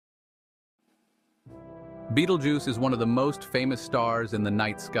Betelgeuse is one of the most famous stars in the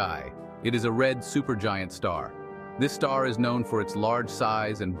night sky. It is a red supergiant star. This star is known for its large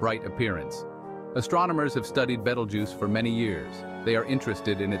size and bright appearance. Astronomers have studied Betelgeuse for many years. They are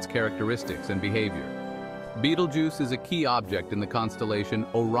interested in its characteristics and behavior. Betelgeuse is a key object in the constellation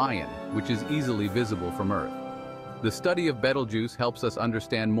Orion, which is easily visible from Earth. The study of Betelgeuse helps us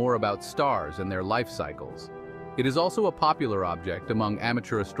understand more about stars and their life cycles. It is also a popular object among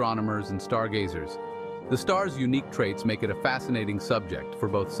amateur astronomers and stargazers. The star's unique traits make it a fascinating subject for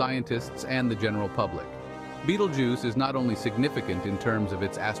both scientists and the general public. Betelgeuse is not only significant in terms of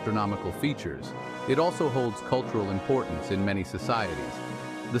its astronomical features, it also holds cultural importance in many societies.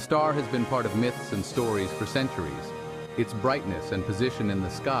 The star has been part of myths and stories for centuries. Its brightness and position in the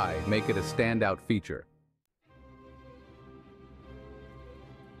sky make it a standout feature.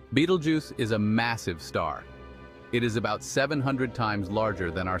 Betelgeuse is a massive star. It is about 700 times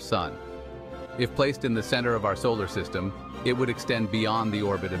larger than our Sun. If placed in the center of our solar system, it would extend beyond the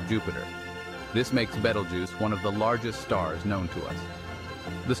orbit of Jupiter. This makes Betelgeuse one of the largest stars known to us.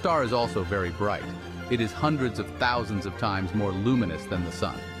 The star is also very bright. It is hundreds of thousands of times more luminous than the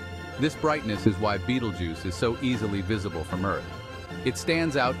Sun. This brightness is why Betelgeuse is so easily visible from Earth. It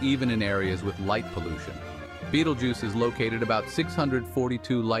stands out even in areas with light pollution. Betelgeuse is located about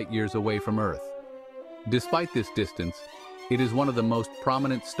 642 light-years away from Earth. Despite this distance, it is one of the most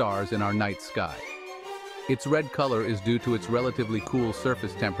prominent stars in our night sky. Its red color is due to its relatively cool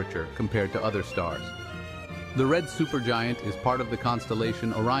surface temperature compared to other stars. The red supergiant is part of the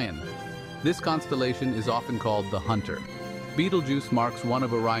constellation Orion. This constellation is often called the Hunter. Betelgeuse marks one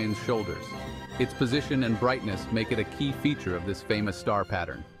of Orion's shoulders. Its position and brightness make it a key feature of this famous star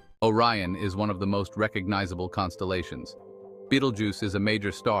pattern. Orion is one of the most recognizable constellations. Betelgeuse is a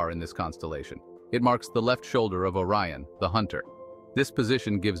major star in this constellation. It marks the left shoulder of Orion, the Hunter. This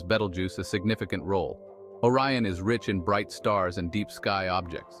position gives Betelgeuse a significant role. Orion is rich in bright stars and deep sky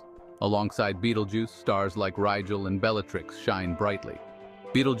objects. Alongside Betelgeuse, stars like Rigel and Bellatrix shine brightly.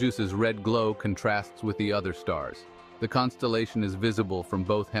 Betelgeuse's red glow contrasts with the other stars. The constellation is visible from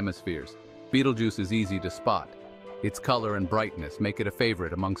both hemispheres. Betelgeuse is easy to spot. Its color and brightness make it a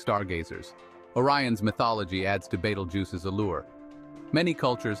favorite among stargazers. Orion's mythology adds to Betelgeuse's allure. Many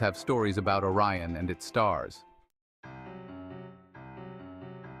cultures have stories about Orion and its stars.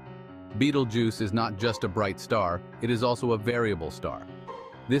 Betelgeuse is not just a bright star, it is also a variable star.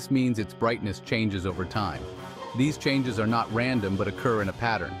 This means its brightness changes over time. These changes are not random but occur in a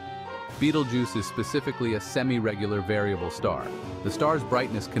pattern. Betelgeuse is specifically a semi-regular variable star. The star's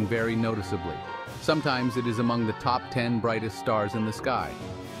brightness can vary noticeably. Sometimes it is among the top 10 brightest stars in the sky.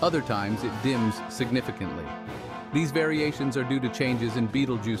 Other times it dims significantly. These variations are due to changes in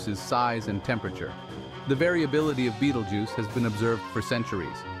Betelgeuse's size and temperature. The variability of Betelgeuse has been observed for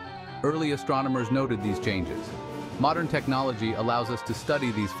centuries. Early astronomers noted these changes. Modern technology allows us to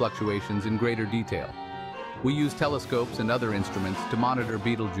study these fluctuations in greater detail. We use telescopes and other instruments to monitor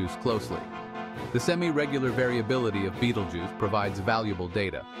Betelgeuse closely. The semi-regular variability of Betelgeuse provides valuable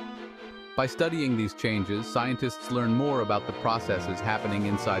data. By studying these changes, scientists learn more about the processes happening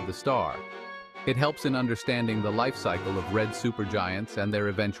inside the star. It helps in understanding the life cycle of red supergiants and their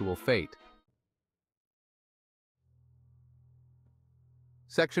eventual fate.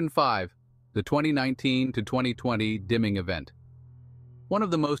 Section 5. The 2019 to 2020 Dimming Event. One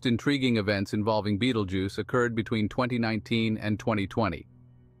of the most intriguing events involving Betelgeuse occurred between 2019 and 2020.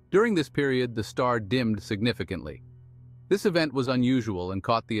 During this period, the star dimmed significantly. This event was unusual and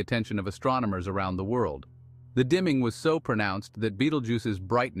caught the attention of astronomers around the world. The dimming was so pronounced that Betelgeuse's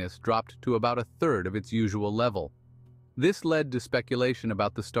brightness dropped to about a third of its usual level. This led to speculation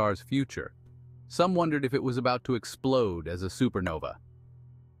about the star's future. Some wondered if it was about to explode as a supernova.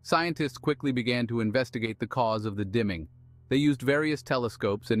 Scientists quickly began to investigate the cause of the dimming. They used various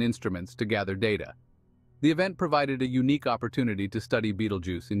telescopes and instruments to gather data. The event provided a unique opportunity to study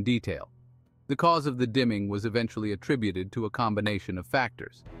Betelgeuse in detail. The cause of the dimming was eventually attributed to a combination of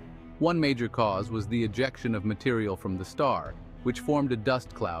factors. One major cause was the ejection of material from the star, which formed a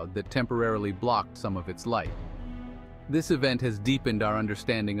dust cloud that temporarily blocked some of its light. This event has deepened our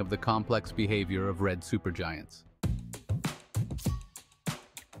understanding of the complex behavior of red supergiants.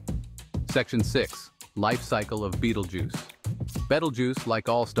 Section 6. Life cycle of Betelgeuse. Betelgeuse, like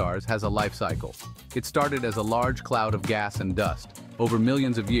all stars, has a life cycle. It started as a large cloud of gas and dust. Over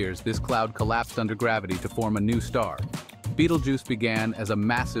millions of years, this cloud collapsed under gravity to form a new star. Betelgeuse began as a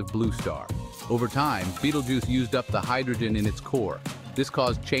massive blue star. Over time, Betelgeuse used up the hydrogen in its core. This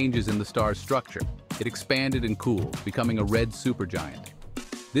caused changes in the star's structure. It expanded and cooled, becoming a red supergiant.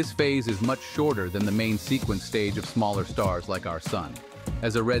 This phase is much shorter than the main sequence stage of smaller stars like our Sun.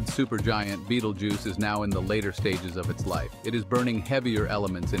 As a red supergiant, Betelgeuse is now in the later stages of its life. It is burning heavier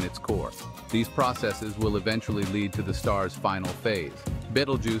elements in its core. These processes will eventually lead to the star's final phase.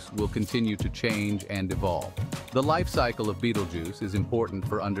 Betelgeuse will continue to change and evolve. The life cycle of Betelgeuse is important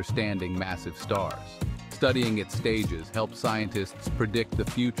for understanding massive stars. Studying its stages helps scientists predict the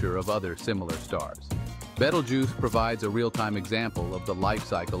future of other similar stars. Betelgeuse provides a real-time example of the life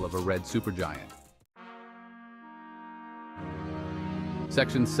cycle of a red supergiant.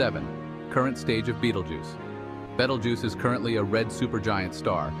 Section 7. Current stage of Betelgeuse. Betelgeuse is currently a red supergiant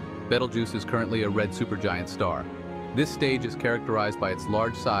star. Betelgeuse is currently a red supergiant star. This stage is characterized by its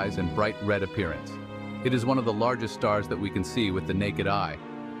large size and bright red appearance. It is one of the largest stars that we can see with the naked eye.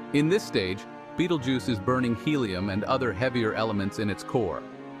 In this stage, Betelgeuse is burning helium and other heavier elements in its core.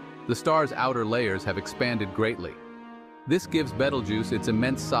 The star's outer layers have expanded greatly. This gives Betelgeuse its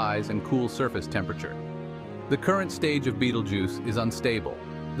immense size and cool surface temperature. The current stage of Betelgeuse is unstable.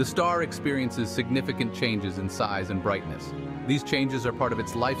 The star experiences significant changes in size and brightness. These changes are part of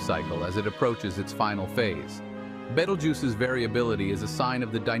its life cycle as it approaches its final phase. Betelgeuse's variability is a sign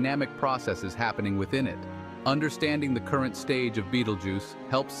of the dynamic processes happening within it. Understanding the current stage of Betelgeuse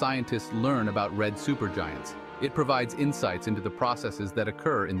helps scientists learn about red supergiants. It provides insights into the processes that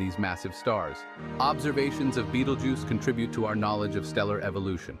occur in these massive stars. Observations of Betelgeuse contribute to our knowledge of stellar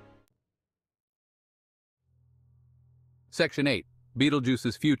evolution. Section 8.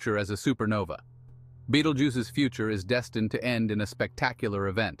 Betelgeuse's future as a supernova. Betelgeuse's future is destined to end in a spectacular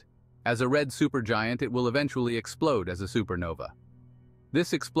event. As a red supergiant, it will eventually explode as a supernova.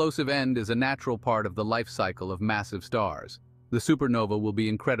 This explosive end is a natural part of the life cycle of massive stars. The supernova will be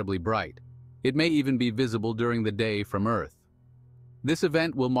incredibly bright. It may even be visible during the day from Earth. This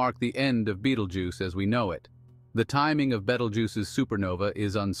event will mark the end of Betelgeuse as we know it. The timing of Betelgeuse's supernova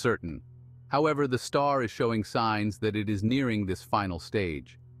is uncertain. However, the star is showing signs that it is nearing this final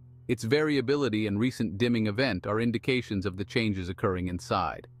stage. Its variability and recent dimming event are indications of the changes occurring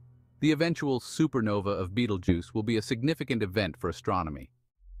inside. The eventual supernova of Betelgeuse will be a significant event for astronomy.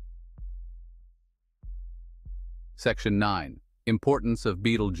 Section 9. Importance of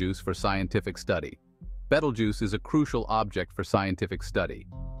Betelgeuse for scientific study. Betelgeuse is a crucial object for scientific study.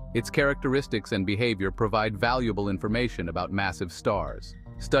 Its characteristics and behavior provide valuable information about massive stars.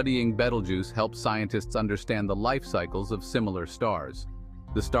 Studying Betelgeuse helps scientists understand the life cycles of similar stars.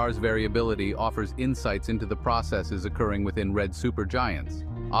 The star's variability offers insights into the processes occurring within red supergiants.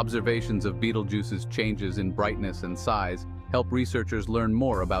 Observations of Betelgeuse's changes in brightness and size help researchers learn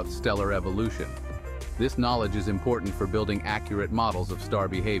more about stellar evolution. This knowledge is important for building accurate models of star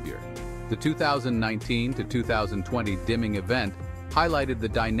behavior. The 2019 to 2020 dimming event highlighted the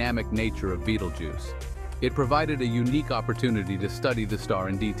dynamic nature of Betelgeuse. It provided a unique opportunity to study the star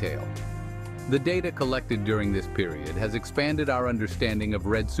in detail. The data collected during this period has expanded our understanding of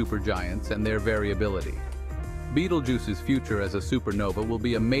red supergiants and their variability. Betelgeuse's future as a supernova will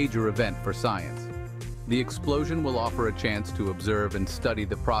be a major event for science. The explosion will offer a chance to observe and study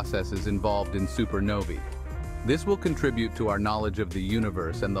the processes involved in supernovae. This will contribute to our knowledge of the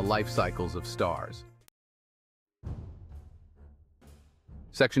universe and the life cycles of stars.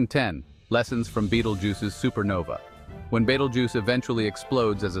 Section 10. Lessons from Betelgeuse's supernova. When Betelgeuse eventually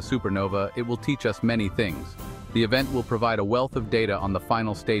explodes as a supernova, it will teach us many things. The event will provide a wealth of data on the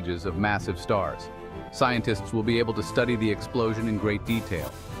final stages of massive stars. Scientists will be able to study the explosion in great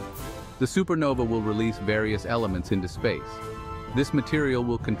detail. The supernova will release various elements into space. This material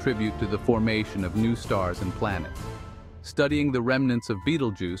will contribute to the formation of new stars and planets. Studying the remnants of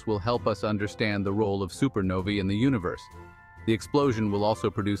Betelgeuse will help us understand the role of supernovae in the universe. The explosion will also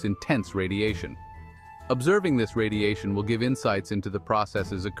produce intense radiation. Observing this radiation will give insights into the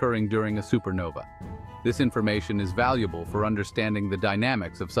processes occurring during a supernova. This information is valuable for understanding the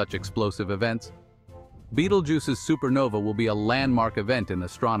dynamics of such explosive events. Betelgeuse's supernova will be a landmark event in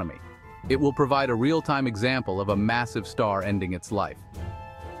astronomy. It will provide a real-time example of a massive star ending its life.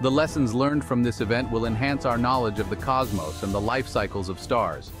 The lessons learned from this event will enhance our knowledge of the cosmos and the life cycles of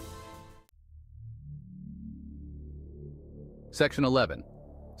stars. Section 11.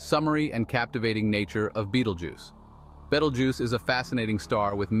 Summary and captivating nature of Betelgeuse. Betelgeuse is a fascinating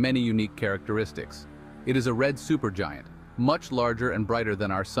star with many unique characteristics. It is a red supergiant, much larger and brighter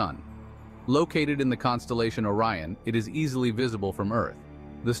than our Sun. Located in the constellation Orion, it is easily visible from Earth.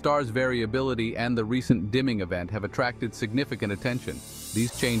 The star's variability and the recent dimming event have attracted significant attention.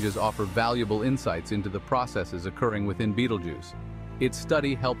 These changes offer valuable insights into the processes occurring within Betelgeuse. Its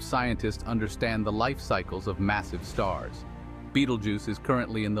study helps scientists understand the life cycles of massive stars. Betelgeuse is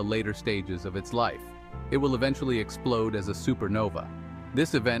currently in the later stages of its life. It will eventually explode as a supernova.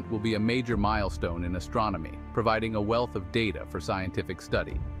 This event will be a major milestone in astronomy, providing a wealth of data for scientific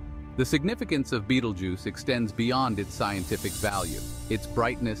study. The significance of Betelgeuse extends beyond its scientific value. Its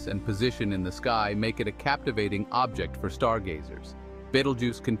brightness and position in the sky make it a captivating object for stargazers.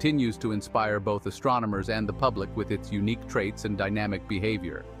 Betelgeuse continues to inspire both astronomers and the public with its unique traits and dynamic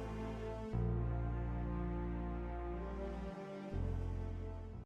behavior.